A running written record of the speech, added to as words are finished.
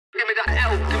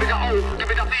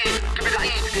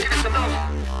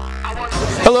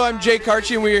Hello, I'm Jay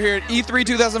Kartje, and we are here at E3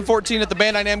 2014 at the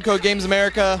Bandai Namco Games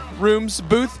America Rooms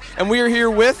booth, and we are here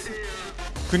with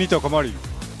Kunito Kimori.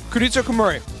 Kunito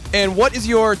Kimori. And what is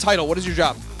your title? What is your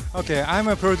job? Okay, I'm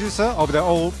a producer of the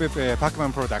all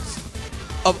Pac-Man products.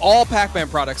 Of all Pac-Man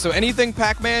products, so anything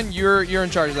Pac-Man, you're in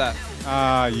charge of that.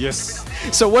 Yes.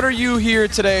 So what are you here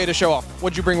today to show off?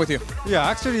 What'd you bring with you? Yeah,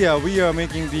 actually, we are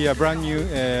making the brand new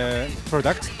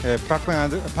product,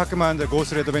 Pac-Man the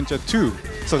Ghoulish Adventure 2.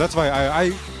 So that's why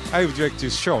I would like to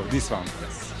show this one.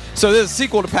 So this is a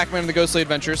sequel to Pac-Man and the Ghostly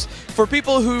Adventures. For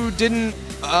people who didn't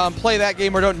play that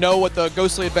game or don't know what the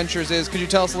Ghostly Adventures is, could you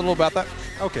tell us a little about that?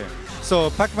 Okay.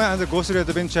 So Pac-Man and the Ghostly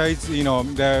Adventure is,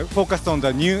 they're focused on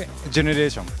the new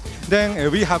generation.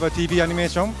 Then we have a TV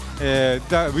animation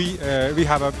that we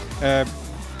have a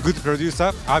good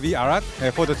producer, Avi Arad,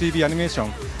 for the TV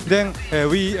animation. Then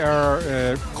we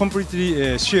are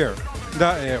completely share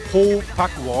the whole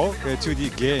PacWorld to the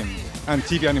game and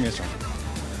TV animation.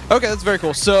 Okay, that's very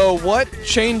cool. So what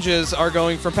changes are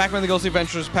going from Pac-Man and the Ghostly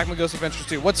Adventures to Pac-Man Ghostly Adventures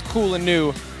 2? What's cool and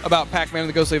new about Pac-Man and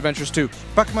the Ghostly Adventures 2?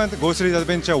 Pac-Man the Ghostly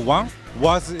Adventure 1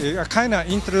 was a kind of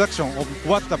introduction of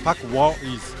what the PacWorld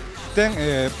is.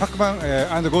 Then Pac-Man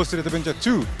and the Ghostly Adventure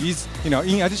 2 is, in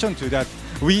addition to that,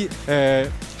 we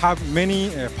have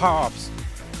many power-ups.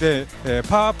 The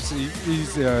power-ups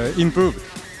is improved.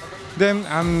 Then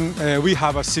we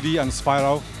have a city and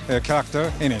spiral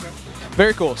character in it.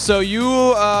 Very cool. So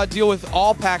you deal with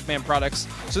all Pac-Man products.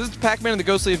 So this is Pac-Man and the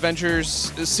Ghostly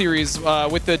Adventures series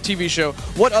with the TV show.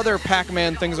 What other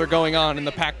Pac-Man things are going on in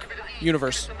the Pac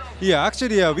universe? Yeah,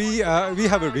 actually, we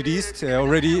have released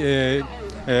already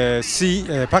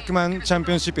Pac-Man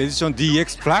Championship Edition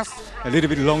DX Plus, a little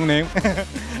bit long name,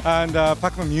 and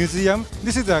Pac-Man Museum.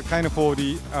 This is a kind of for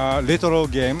the retro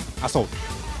game assault.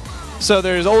 So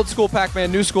there's old school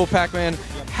Pac-Man, new school Pac-Man.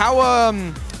 How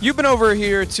you've been over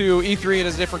here to E3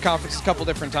 at a different conference a couple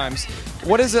different times.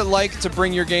 What is it like to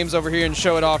bring your games over here and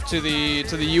show it off to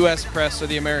the U.S. press or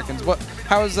the Americans?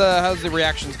 How's the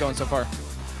reactions going so far?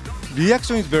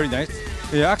 Reaction is very nice.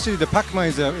 Actually, the Pac-Man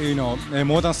is a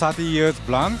more than 30 years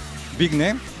brand, big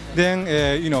name. Then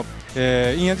in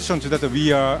addition to that,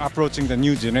 we are approaching the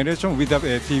new generation with the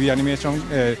TV animation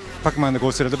Pac-Man: The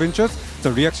Ghostly Adventures.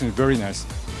 The reaction is very nice.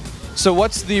 So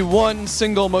what's the one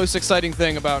single most exciting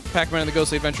thing about Pac-Man and the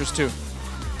Ghostly Adventures 2?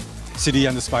 City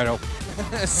and the Spiral.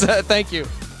 Thank you.